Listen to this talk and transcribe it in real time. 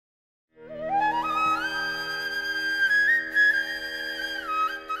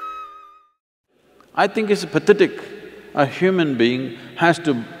I think it's pathetic. A human being has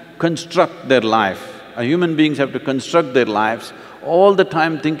to construct their life. Human beings have to construct their lives all the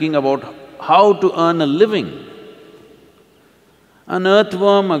time thinking about how to earn a living. An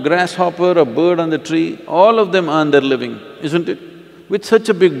earthworm, a grasshopper, a bird on the tree, all of them earn their living, isn't it? With such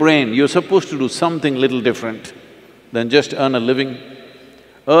a big brain, you're supposed to do something little different than just earn a living.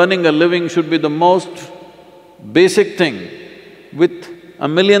 Earning a living should be the most basic thing. With a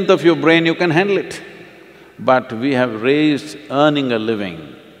millionth of your brain, you can handle it. But we have raised earning a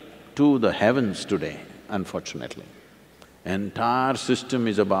living to the heavens today, unfortunately. Entire system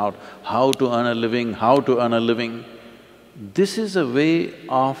is about how to earn a living, how to earn a living. This is a way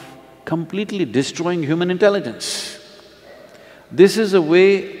of completely destroying human intelligence. This is a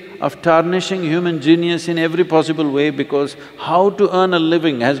way of tarnishing human genius in every possible way, because how to earn a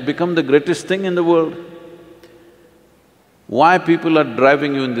living has become the greatest thing in the world. Why people are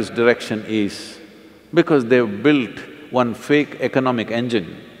driving you in this direction is because they've built one fake economic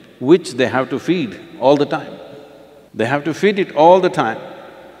engine which they have to feed all the time. They have to feed it all the time.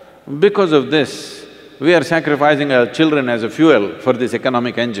 Because of this, we are sacrificing our children as a fuel for this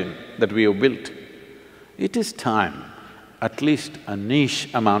economic engine that we have built. It is time, at least a niche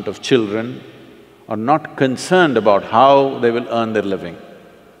amount of children are not concerned about how they will earn their living.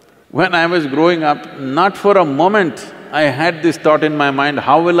 When I was growing up, not for a moment I had this thought in my mind,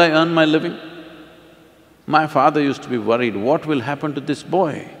 how will I earn my living? My father used to be worried, what will happen to this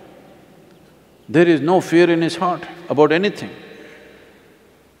boy? There is no fear in his heart about anything.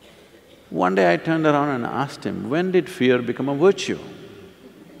 One day I turned around and asked him, when did fear become a virtue?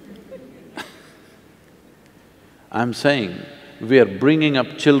 I'm saying, we are bringing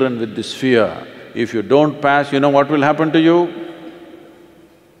up children with this fear. If you don't pass, you know what will happen to you?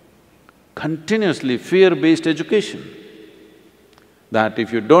 Continuously fear-based education. That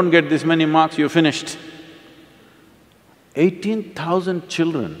if you don't get this many marks, you're finished. 18,000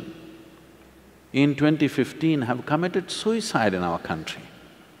 children in 2015 have committed suicide in our country.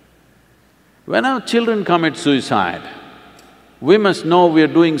 When our children commit suicide, we must know we are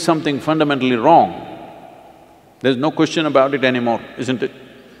doing something fundamentally wrong. There's no question about it anymore, isn't it?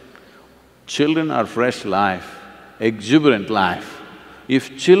 Children are fresh life, exuberant life.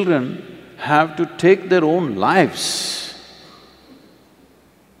 If children have to take their own lives,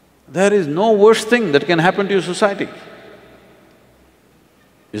 there is no worse thing that can happen to your society.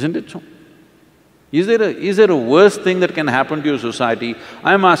 Isn't it so? Is there a worse thing that can happen to your society?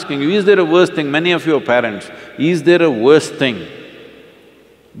 I'm asking you, is there a worse thing? Many of you are parents, is there a worse thing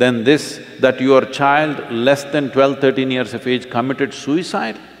than this, that your child less than 12, 13 years of age committed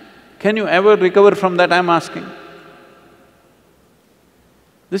suicide? Can you ever recover from that, I'm asking?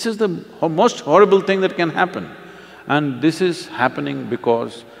 This is the most horrible thing that can happen. And this is happening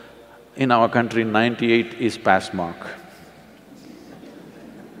because in our country, 98 is pass mark.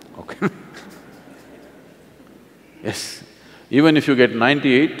 Okay Yes, even if you get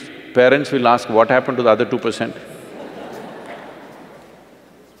 98, parents will ask, what happened to the other 2%?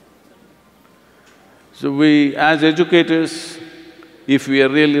 So we, as educators, if we are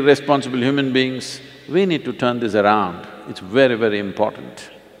really responsible human beings, we need to turn this around. It's very, very important.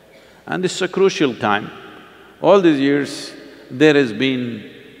 And this is a crucial time. All these years, there has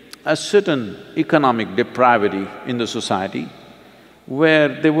been a certain economic depravity in the society where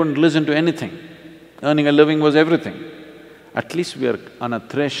they wouldn't listen to anything. Earning a living was everything. At least we are on a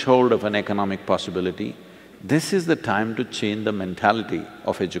threshold of an economic possibility. This is the time to change the mentality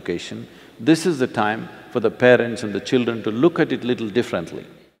of education. This is the time for the parents and the children to look at it little differently.